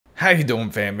How you doing,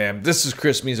 fam bam? This is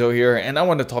Chris Mizo here, and I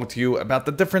want to talk to you about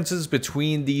the differences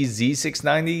between the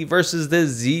Z690 versus the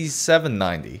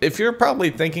Z790. If you're probably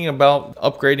thinking about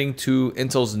upgrading to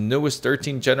Intel's newest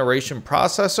 13th generation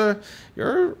processor,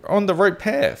 you're on the right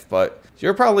path, but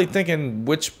you're probably thinking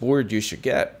which board you should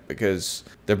get, because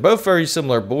they're both very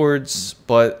similar boards,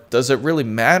 but does it really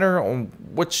matter on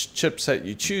which chipset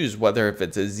you choose, whether if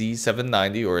it's a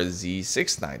Z790 or a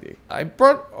Z690? I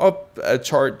brought up a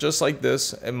chart just like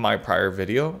this in my prior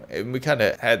video, and we kind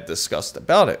of had discussed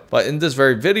about it. But in this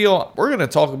very video, we're going to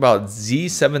talk about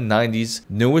Z790's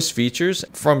newest features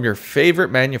from your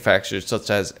favorite manufacturers such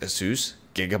as Asus,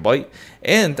 Gigabyte,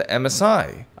 and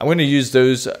MSI. I'm going to use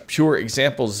those pure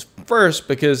examples first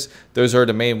because those are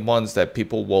the main ones that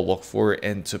people will look for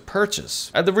and to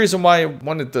purchase. And the reason why I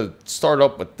wanted to start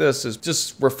up with this is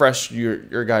just refresh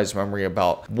your guys' memory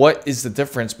about what is the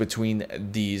difference between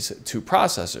these two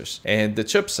processors and the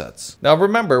chipsets. Now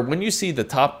remember, when you see the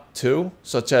top two,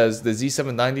 such as the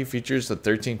Z790 features the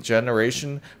 13th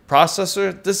generation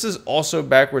processor, this is also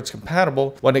backwards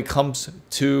compatible when it comes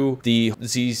to the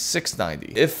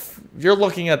Z690. If you're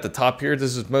looking at the top here,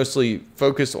 this is mostly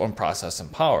focused on processing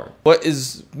power. What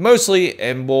is mostly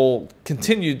and will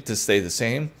continue to stay the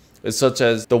same is such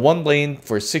as the one lane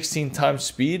for 16 times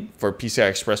speed for PCI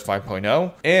Express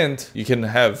 5.0, and you can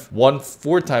have one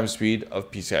 4 times speed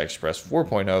of PCI Express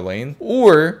 4.0 lane,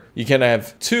 or you can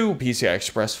have two PCI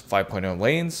Express 5.0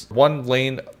 lanes, one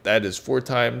lane that is 4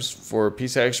 times for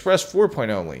PCI Express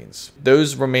 4.0 lanes.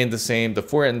 Those remain the same. The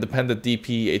 4 independent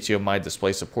DP HDMI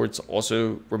display supports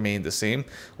also remain the same.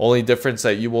 Only difference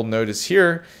that you will notice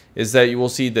here is that you will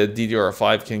see the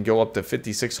DDR5 can go up to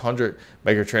 5600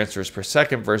 megatransfers per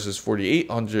second versus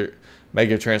 4800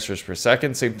 megatransfers per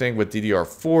second. Same thing with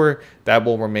DDR4. That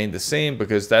will remain the same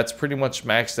because that's pretty much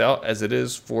maxed out as it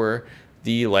is for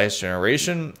the last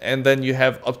generation. And then you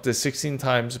have up to 16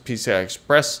 times PCI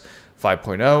Express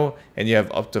 5.0, and you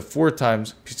have up to 4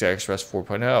 times PCI Express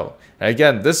 4.0. And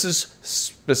again, this is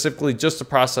specifically just the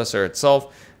processor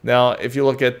itself. Now, if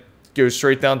you go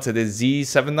straight down to the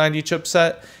Z790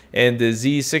 chipset and the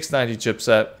Z690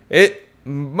 chipset, it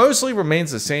mostly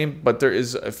remains the same, but there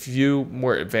is a few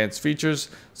more advanced features,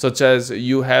 such as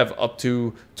you have up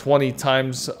to 20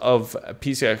 times of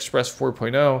PCI Express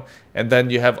 4.0, and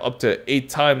then you have up to 8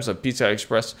 times of PCI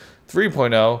Express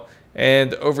 3.0.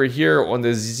 And over here on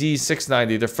the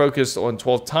Z690, they're focused on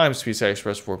 12 times PCI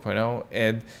Express 4.0,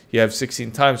 and you have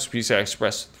 16 times PCI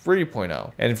Express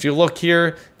 3.0. And if you look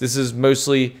here, this is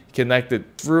mostly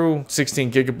connected through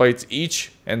 16 gigabytes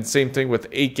each, and same thing with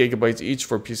 8 gigabytes each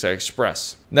for PCI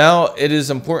Express. Now, it is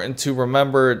important to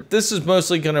remember this is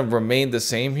mostly going to remain the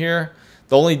same here.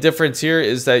 The only difference here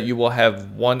is that you will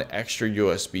have one extra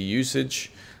USB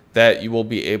usage that you will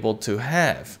be able to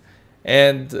have,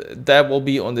 and that will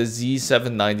be on the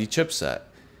Z790 chipset.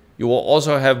 You will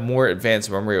also have more advanced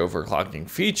memory overclocking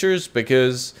features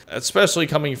because, especially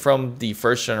coming from the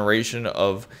first generation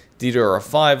of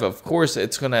DDR5, of course,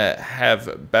 it's going to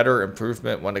have better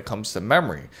improvement when it comes to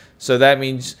memory. So that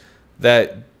means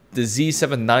that the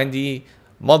Z790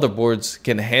 motherboards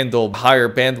can handle higher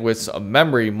bandwidths of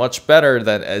memory much better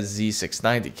than a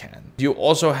Z690 can. You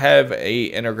also have a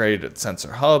integrated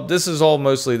sensor hub. This is all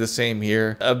mostly the same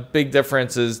here. A big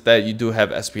difference is that you do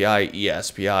have SPI,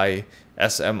 eSPI,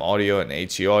 SM audio, and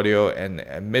HE audio, and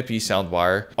MIPI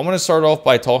SoundWire. I want to start off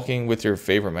by talking with your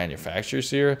favorite manufacturers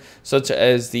here, such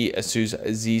as the Asus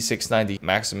Z690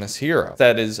 MAXIMUS Hero.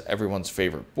 That is everyone's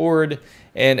favorite board.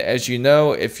 And as you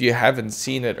know, if you haven't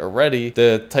seen it already,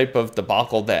 the type of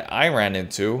debacle that I ran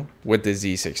into with the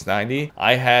Z690,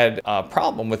 I had a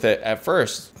problem with it at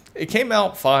first. It came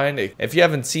out fine. If you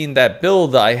haven't seen that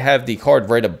build, I have the card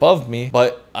right above me,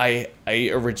 but I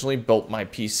originally built my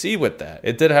PC with that.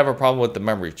 It did have a problem with the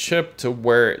memory chip to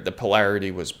where the polarity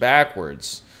was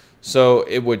backwards. So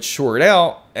it would short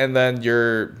out, and then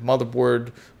your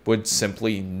motherboard would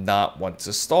simply not want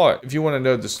to start. If you want to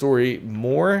know the story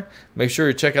more, make sure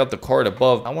you check out the card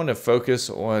above. I want to focus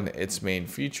on its main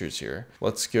features here.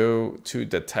 Let's go to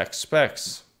the tech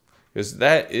specs, because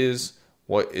that is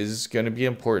what is going to be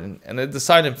important and a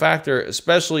deciding factor,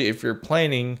 especially if you're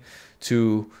planning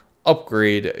to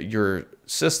upgrade your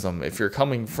system. If you're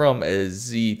coming from a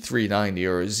Z390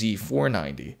 or a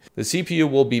Z490, the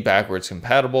CPU will be backwards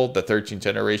compatible. The 13th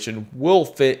generation will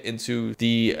fit into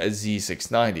the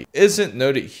Z690. Isn't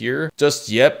noted here just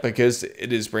yet because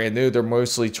it is brand new. They're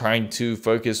mostly trying to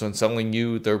focus on selling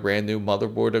you their brand new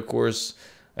motherboard, of course.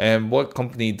 And what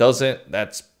company doesn't?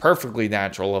 That's perfectly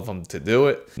natural of them to do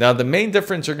it. Now, the main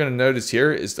difference you're going to notice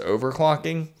here is the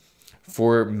overclocking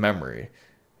for memory.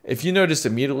 If you notice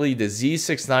immediately, the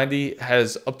Z690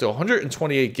 has up to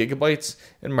 128 gigabytes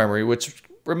in memory, which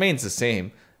remains the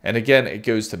same. And again, it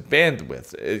goes to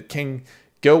bandwidth. It can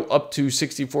go up to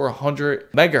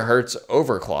 6400 megahertz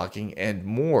overclocking and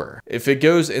more. If it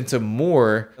goes into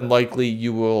more, likely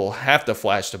you will have to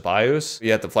flash the BIOS.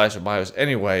 You have to flash the BIOS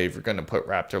anyway if you're going to put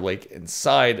Raptor Lake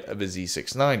inside of a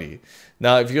Z690.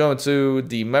 Now, if you go into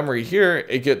the memory here,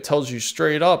 it tells you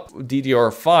straight up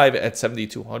DDR5 at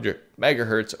 7200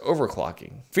 megahertz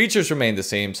overclocking. Features remain the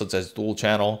same, such as dual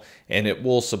channel, and it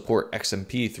will support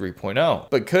XMP 3.0.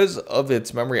 Because of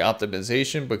its memory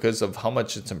optimization, because of how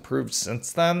much it's improved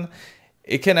since then,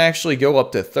 it can actually go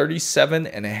up to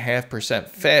 37.5%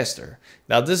 faster.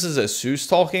 Now, this is Asus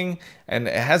talking, and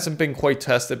it hasn't been quite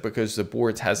tested because the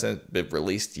board hasn't been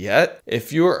released yet.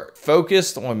 If you're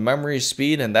focused on memory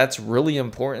speed and that's really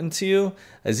important to you,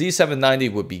 a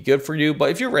Z790 would be good for you. But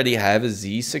if you already have a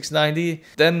Z690,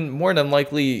 then more than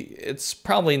likely, it's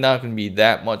probably not going to be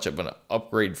that much of an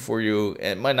upgrade for you.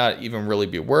 It might not even really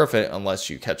be worth it unless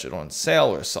you catch it on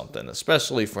sale or something,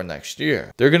 especially for next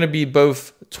year. They're going to be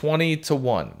both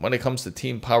 20-to-1 when it comes to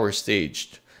team power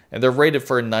staged, and they're rated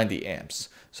for 90 amps.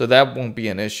 So that won't be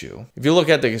an issue. If you look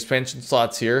at the expansion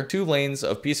slots here, 2 lanes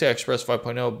of PCI Express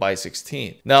 5.0 by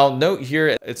 16. Now note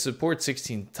here, it supports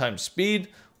 16 times speed,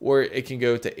 or it can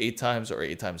go to 8 times or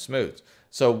 8 times modes.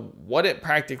 So what it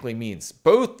practically means,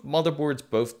 both motherboards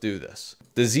both do this.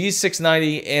 The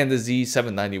Z690 and the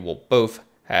Z790 will both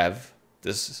have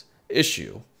this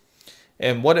issue.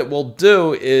 And what it will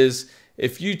do is,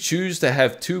 if you choose to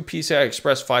have 2 PCI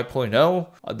Express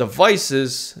 5.0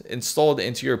 devices installed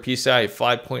into your PCI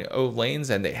 5.0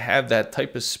 lanes and they have that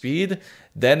type of speed,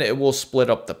 then it will split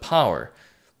up the power,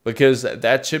 because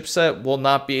that chipset will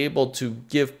not be able to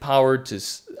give power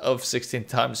of 16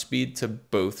 times speed to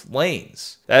both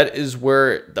lanes. That is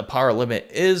where the power limit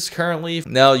is currently.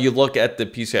 Now you look at the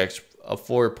PCI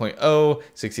 4.0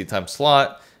 16 times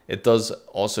slot, it does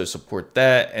also support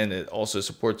that, and it also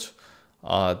supports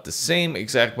the same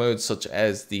exact modes such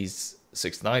as the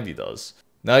 690 does.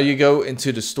 Now you go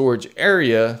into the storage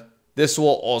area, this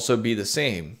will also be the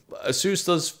same. Asus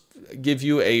does give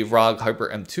you a ROG Hyper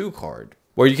M2 card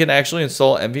where you can actually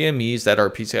install NVMEs that are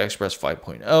PCI Express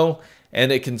 5.0,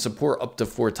 and it can support up to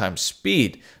 4 times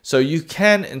speed. So you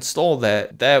can install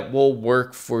that. That will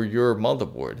work for your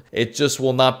motherboard. It just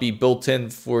will not be built in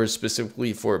for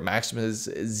specifically for MAXIMUS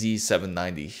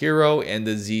Z790 Hero and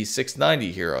the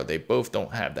Z690 Hero. They both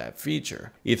don't have that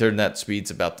feature. Ethernet speed's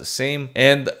about the same.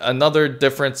 And another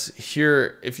difference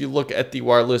here, if you look at the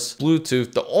wireless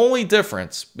Bluetooth, the only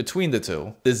difference between the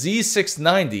two, the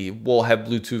Z690 will have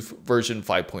Bluetooth version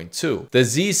 5.2. The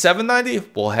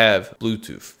Z790 will have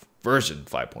Bluetooth version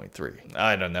 5.3.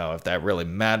 I don't know if that really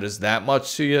matters that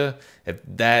much to you, if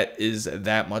that is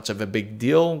that much of a big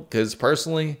deal, because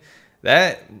personally,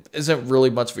 that isn't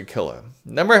really much of a killer.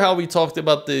 Remember how we talked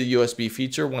about the USB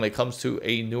feature when it comes to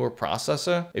a newer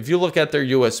processor? If you look at their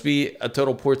USB, a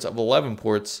total ports of 11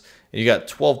 ports, and you got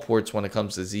 12 ports when it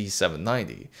comes to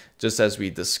Z790, just as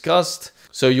we discussed.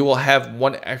 So you will have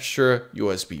 1 extra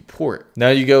USB port.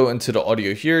 Now you go into the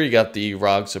audio here, you got the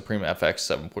ROG Supreme FX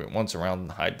 7.1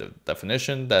 surround high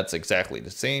definition. That's exactly the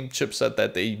same chipset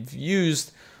that they've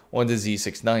used on the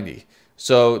Z690.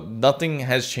 So nothing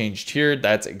has changed here.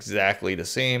 That's exactly the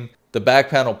same. The back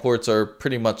panel ports are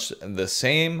pretty much the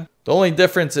same. The only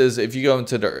difference is if you go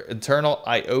into the internal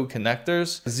I/O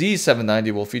connectors,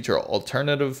 Z790 will feature an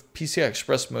alternative PCI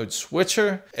Express mode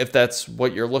switcher, if that's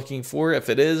what you're looking for. If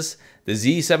it is, the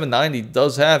Z790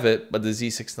 does have it, but the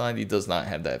Z690 does not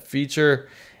have that feature.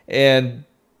 And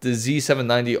the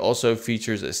Z790 also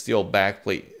features a steel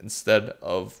backplate instead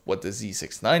of what the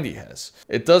Z690 has.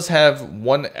 It does have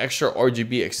 1 extra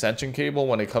RGB extension cable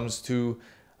when it comes to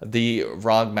the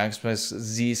ROG MAXIMUS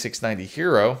Z690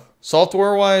 Hero.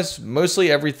 Software-wise,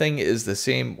 mostly everything is the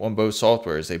same on both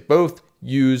softwares. They both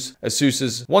use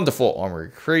Asus's wonderful Armory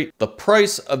Crate. The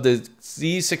price of the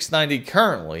Z690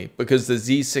 currently, because the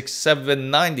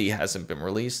Z790 hasn't been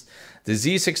released, the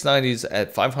Z690 is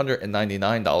at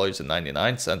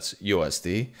 $599.99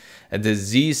 USD, and the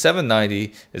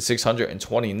Z790 is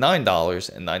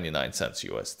 $629.99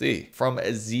 USD. From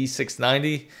a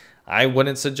Z690, I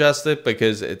wouldn't suggest it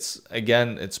because it's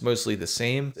mostly the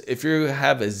same. If you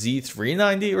have a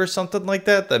Z390 or something like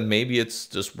that, then maybe it's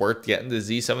just worth getting the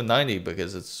Z790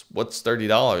 because it's what's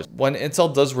 $30. When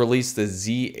Intel does release the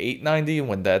Z890,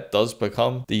 when that does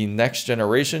become the next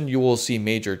generation, you will see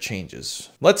major changes.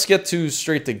 Let's get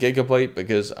straight to Gigabyte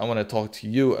because I want to talk to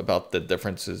you about the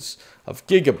differences of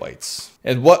gigabytes.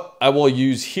 And what I will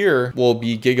use here will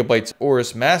be Gigabyte's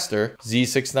Aorus Master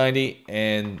Z690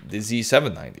 and the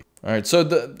Z790. All right, so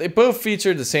they both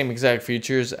feature the same exact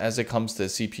features as it comes to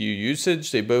CPU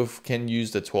usage. They both can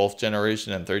use the 12th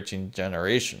generation and 13th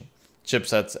generation.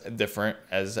 Chipsets different,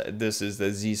 as this is the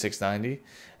Z690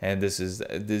 and this is the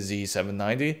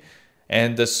Z790.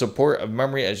 And the support of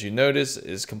memory, as you notice,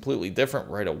 is completely different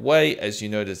right away. As you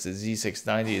notice, the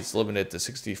Z690 is limited to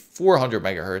 6400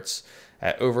 megahertz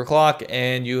at overclock,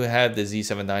 and you have the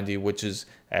Z790, which is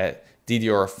at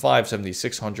DDR5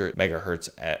 7600 megahertz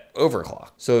at overclock.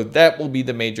 So that will be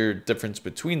the major difference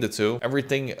between the two.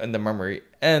 Everything in the memory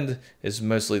end is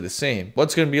mostly the same.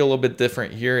 What's going to be a little bit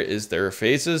different here is their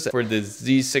phases. For the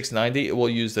Z690, it will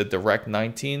use the direct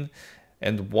 19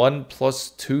 and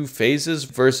 1+2 phases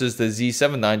versus the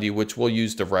Z790, which will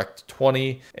use direct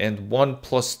 20 and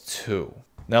 1+2.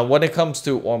 Now, when it comes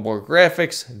to onboard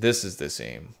graphics, this is the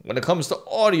same. When it comes to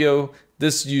audio,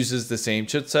 this uses the same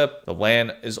chipset. The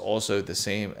LAN is also the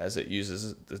same, as it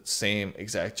uses the same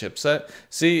exact chipset.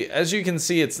 See, as you can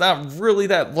see, it's not really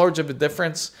that large of a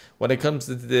difference. When it comes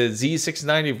to the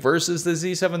Z690 versus the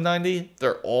Z790,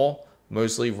 they're all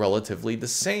mostly relatively the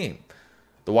same.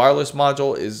 The wireless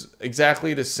module is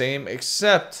exactly the same,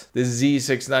 except the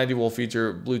Z690 will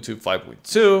feature Bluetooth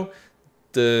 5.2.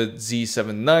 The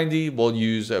Z790 will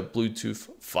use a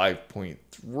Bluetooth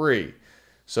 5.3.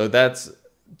 So that's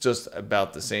just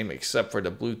about the same, except for the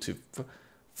Bluetooth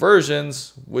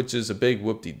versions, which is a big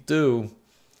whoop-de-doo.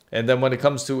 And then when it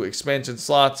comes to expansion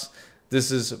slots,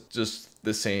 this is just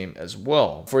the same as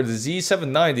well. For the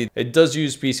Z790, it does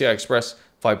use PCI Express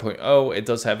 5.0. It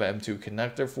does have an M2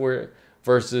 connector for it,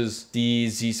 versus the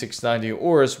Z690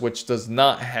 Aorus, which does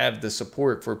not have the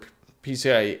support for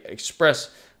PCI Express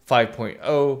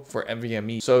 5.0 for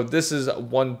NVMe. So this is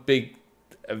one big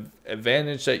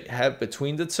advantage that you have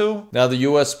between the two. Now the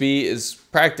USB is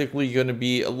practically going to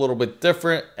be a little bit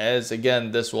different, as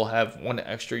again this will have one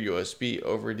extra USB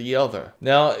over the other.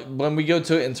 Now when we go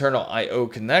to internal IO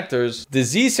connectors, the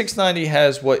Z690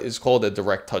 has what is called a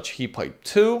direct touch heat pipe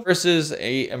 2 versus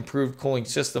a improved cooling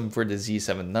system for the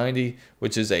Z790,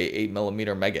 which is a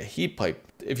 8mm mega heat pipe.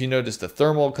 If you notice, the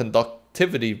thermal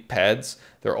conductivity pads,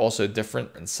 they're also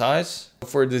different in size.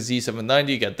 For the Z790,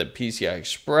 you got the PCI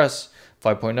Express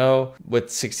 5.0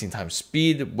 with 16 times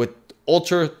speed with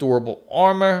ultra durable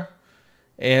armor,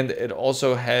 and it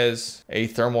also has a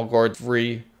thermal guard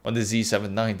 3 on the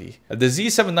Z790. The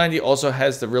Z790 also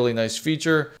has the really nice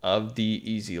feature of the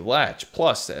Easy Latch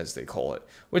Plus, as they call it,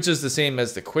 which is the same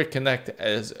as the Quick Connect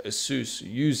as Asus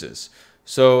uses.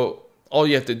 So all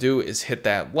you have to do is hit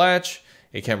that latch.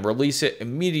 It can release it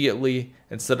immediately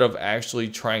instead of actually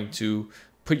trying to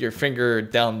put your finger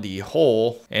down the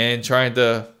hole and trying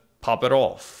to pop it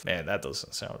off. Man, that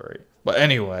doesn't sound right. But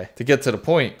anyway, to get to the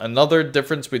point, another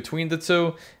difference between the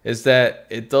two is that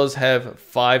it does have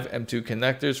 5 M2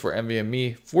 connectors for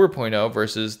NVMe 4.0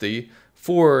 versus the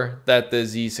 4 that the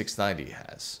Z690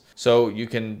 has. So you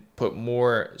can put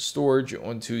more storage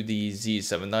onto the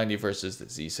Z790 versus the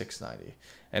Z690.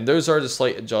 And those are the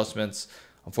slight adjustments.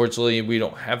 Unfortunately, we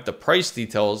don't have the price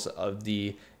details of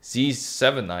the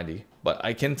Z790, but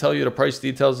I can tell you the price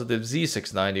details of the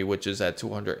Z690, which is at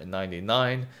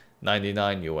 $299.99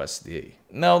 USD.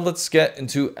 Now let's get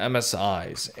into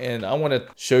MSIs, and I want to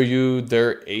show you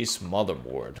their Ace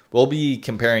motherboard. We'll be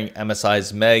comparing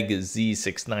MSI's Meg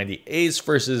Z690 Ace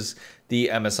versus the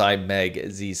MSI Meg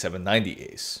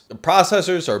Z790 Ace. The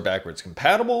processors are backwards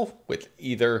compatible with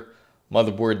either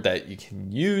motherboard that you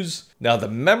can use. Now the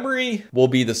memory will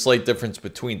be the slight difference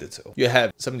between the two. You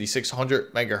have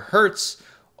 7600 megahertz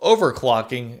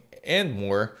overclocking and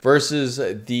more versus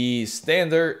the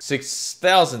standard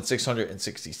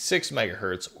 6666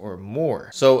 megahertz or more.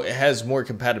 So it has more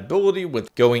compatibility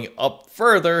with going up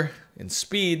further in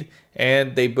speed,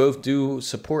 and they both do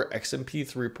support XMP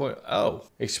 3.0.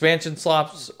 Expansion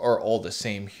slots are all the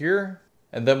same here.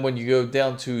 And then when you go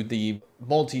down to the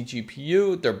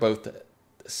multi-GPU, they're both the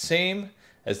same,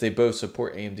 as they both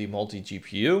support AMD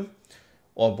multi-GPU.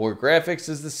 Onboard graphics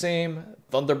is the same.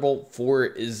 Thunderbolt 4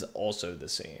 is also the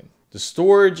same. The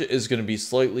storage is going to be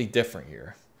slightly different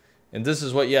here. And this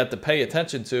is what you have to pay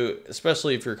attention to,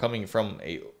 especially if you're coming from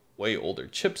a way older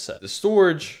chipset. The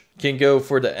storage can go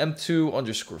for the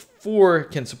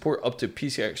M2_4, can support up to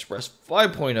PCI Express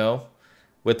 5.0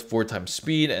 with 4 times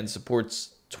speed, and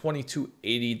supports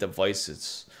 2280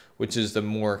 devices, which is the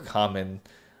more common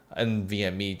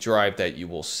NVMe drive that you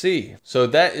will see. So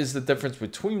that is the difference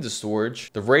between the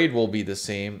storage. The RAID will be the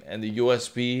same, and the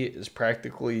USB is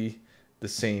practically the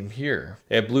same here.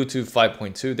 They have Bluetooth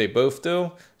 5.2, they both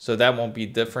do, so that won't be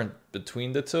different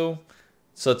between the two,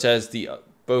 such as the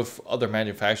both other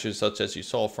manufacturers, such as you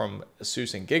saw from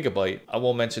Asus and Gigabyte. I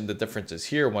will mention the differences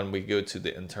here when we go to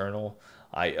the internal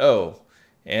I/O.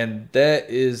 And that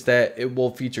is that it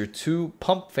will feature 2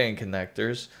 pump fan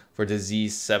connectors for the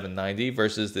Z790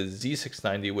 versus the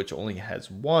Z690, which only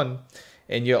has 1.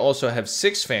 And you also have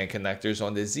 6 fan connectors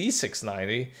on the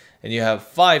Z690, and you have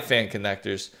 5 fan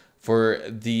connectors for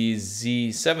the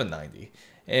Z790.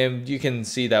 And you can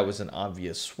see that was an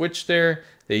obvious switch there.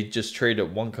 They just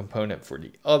traded one component for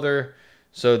the other.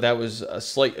 So that was a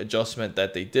slight adjustment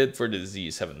that they did for the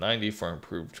Z790 for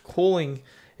improved cooling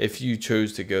if you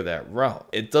chose to go that route.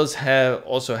 It does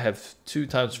also have 2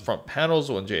 times front panels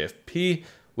on JFP,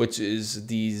 which is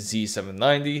the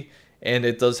Z790, and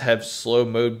it does have slow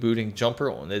mode booting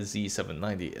jumper on the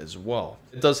Z790 as well.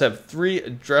 It does have 3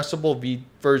 addressable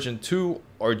version 2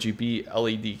 RGB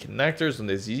LED connectors on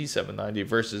the Z790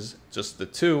 versus just the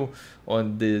 2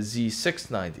 on the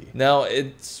Z690. Now,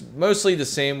 it's mostly the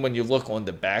same when you look on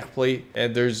the back plate,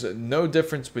 and there's no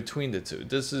difference between the two.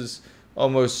 This is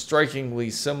almost strikingly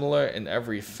similar in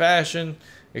every fashion,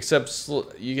 except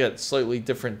you get slightly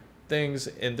different things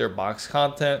in their box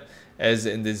content. As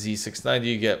in the Z690,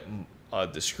 you get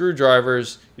the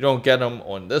screwdrivers. You don't get them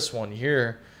on this one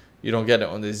here. You don't get it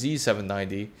on the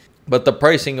Z790. But the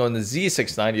pricing on the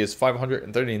Z690 is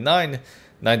 $539.99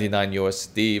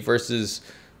 USD versus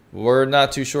we're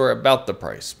not too sure about the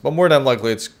price. But more than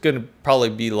likely, it's going to probably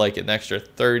be like an extra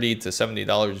 $30 to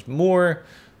 $70 more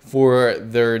for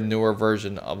their newer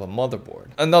version of a motherboard.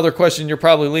 Another question you're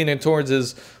probably leaning towards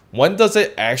is, when does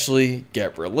it actually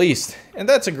get released? And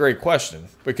that's a great question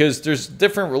because there's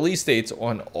different release dates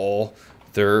on all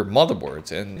their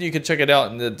motherboards, and you can check it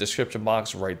out in the description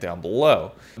box right down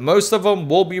below. Most of them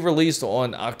will be released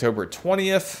on October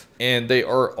 20th, and they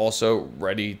are also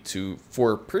ready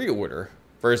for pre-order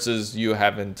versus you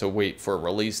having to wait for a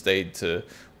release date to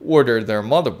order their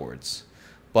motherboards.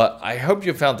 But I hope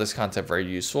you found this content very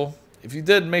useful. If you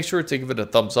did, make sure to give it a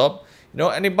thumbs up. You know,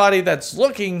 anybody that's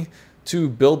looking to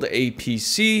build a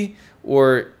PC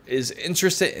or is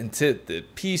interested into the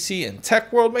PC and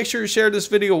tech world, make sure you share this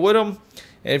video with them.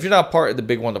 And if you're not part of the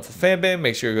big wonderful fan band,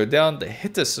 make sure you go down to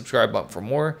hit the subscribe button for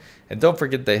more, and don't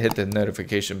forget to hit the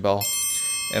notification bell.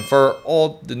 And for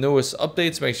all the newest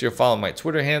updates, make sure you follow my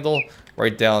Twitter handle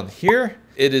right down here.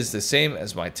 It is the same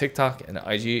as my TikTok and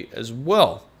IG as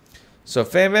well. So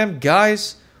fan band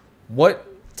guys, what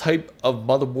type of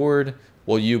motherboard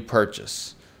will you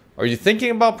purchase? Are you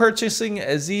thinking about purchasing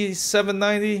a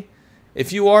Z790?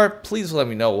 If you are, please let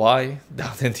me know why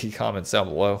down in the comments down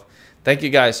below. Thank you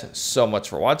guys so much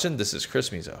for watching. This is Chris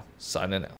Msi signing out.